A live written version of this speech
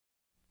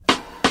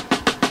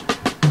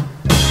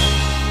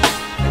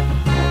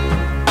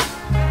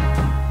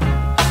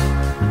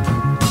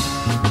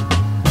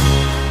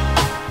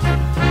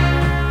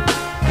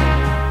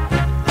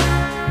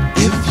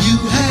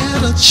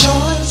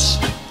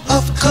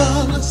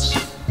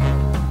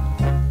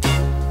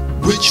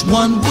Which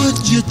one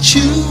would you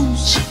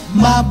choose,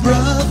 my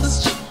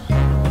brothers?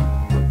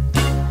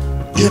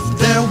 If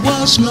there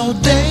was no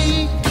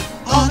day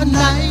or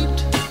night,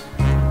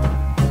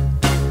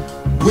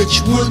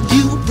 which would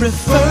you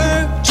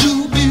prefer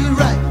to be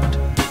right?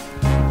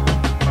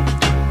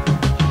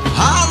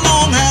 How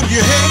long have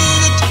you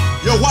hated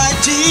your white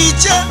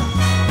teacher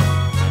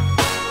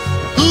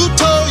who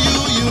told you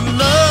you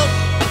love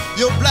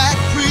your black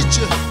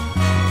preacher?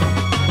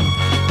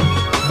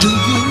 Do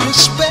you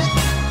respect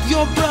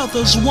your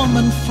brother's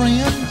woman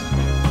friend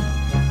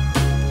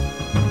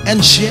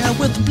and share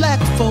with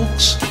black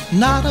folks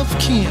not of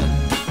kin?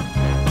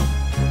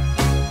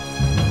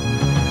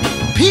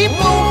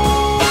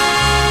 People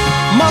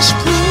must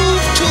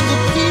prove to the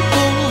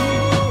people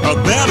a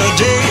better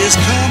day is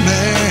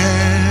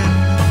coming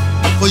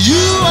for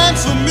you and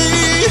for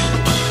me.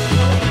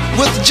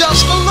 with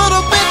just a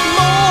little bit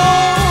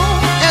more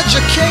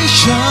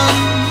education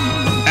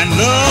And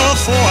love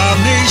for our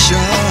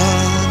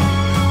nation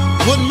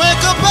would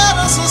make a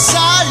better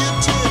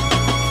society.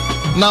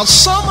 Now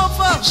some of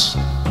us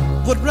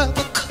would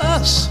rather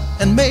cuss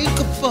and make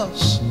a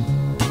fuss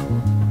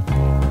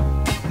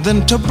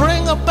than to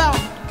bring about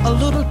a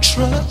little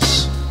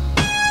trust.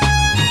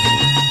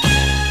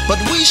 But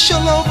we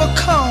shall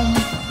overcome,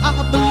 I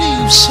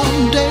believe,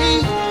 someday,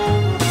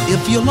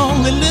 if you'll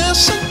only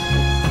listen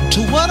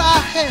to what I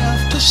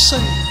have to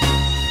say.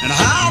 And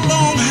how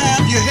long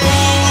have you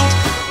held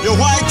your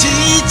white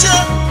teacher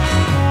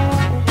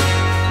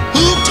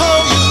who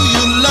told you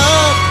you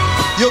love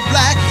your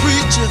black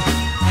preacher?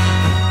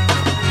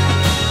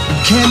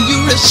 Can you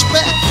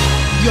respect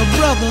your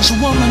brother's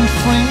woman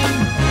friend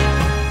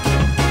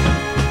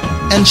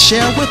and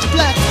share with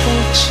black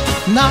folks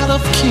not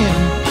of kin?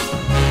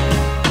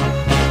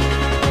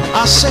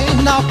 I say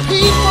now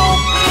people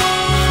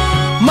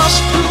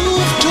must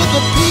prove to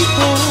the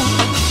people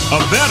a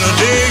better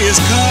day is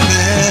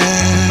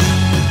coming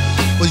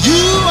for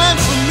you and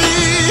for me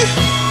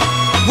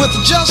with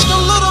just a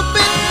little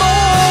bit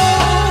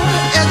more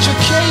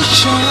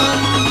education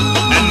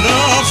and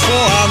love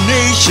for our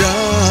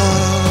nation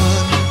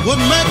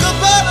would make a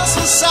better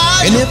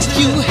society. And if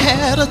you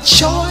had a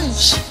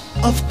choice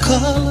of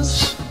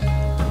colors,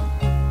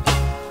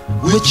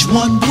 which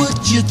one would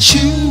you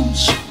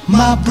choose,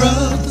 my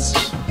brothers?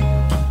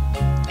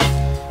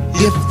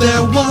 If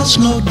there was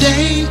no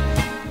day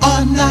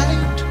or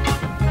night,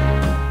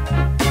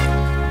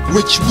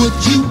 which would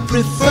you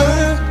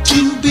prefer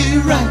to be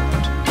right?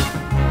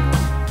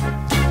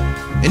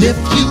 And if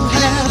you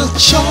had a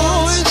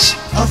choice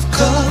of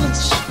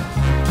colors,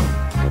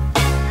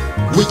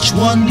 which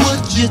one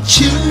would you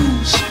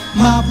choose,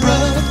 my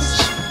brothers?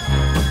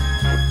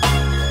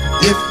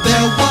 If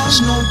there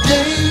was no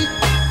day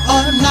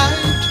or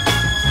night,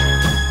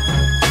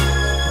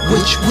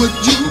 which would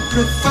you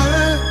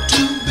prefer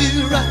to be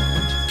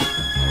right?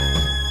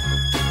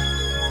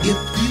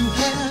 If you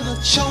had a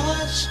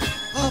choice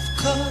of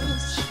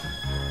colors,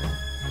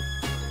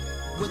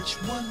 which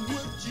one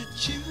would you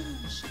choose?